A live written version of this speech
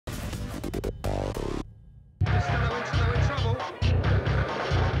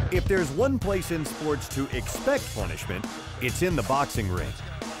If there's one place in sports to expect punishment, it's in the boxing ring.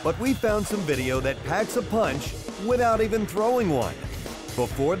 But we found some video that packs a punch without even throwing one.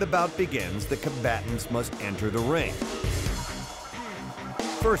 Before the bout begins, the combatants must enter the ring.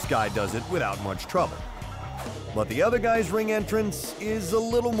 First guy does it without much trouble. But the other guy's ring entrance is a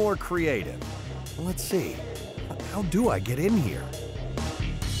little more creative. Let's see. How do I get in here?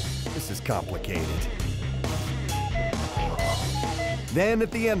 This is complicated. Then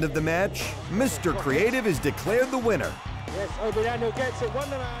at the end of the match, Mr. Creative is declared the winner. Yes, Obriano gets it, won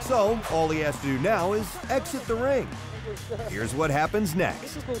the match. So all he has to do now is exit the ring. Here's what happens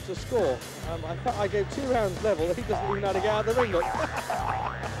next. Difficult to score. I gave 2 rounds level. He doesn't even know how to get out of the ring. Look.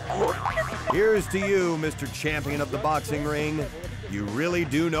 Here's to you, Mr. Champion of the boxing ring. You really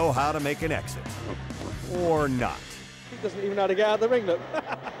do know how to make an exit. Or not. He doesn't even know how to get out of the ring. Look.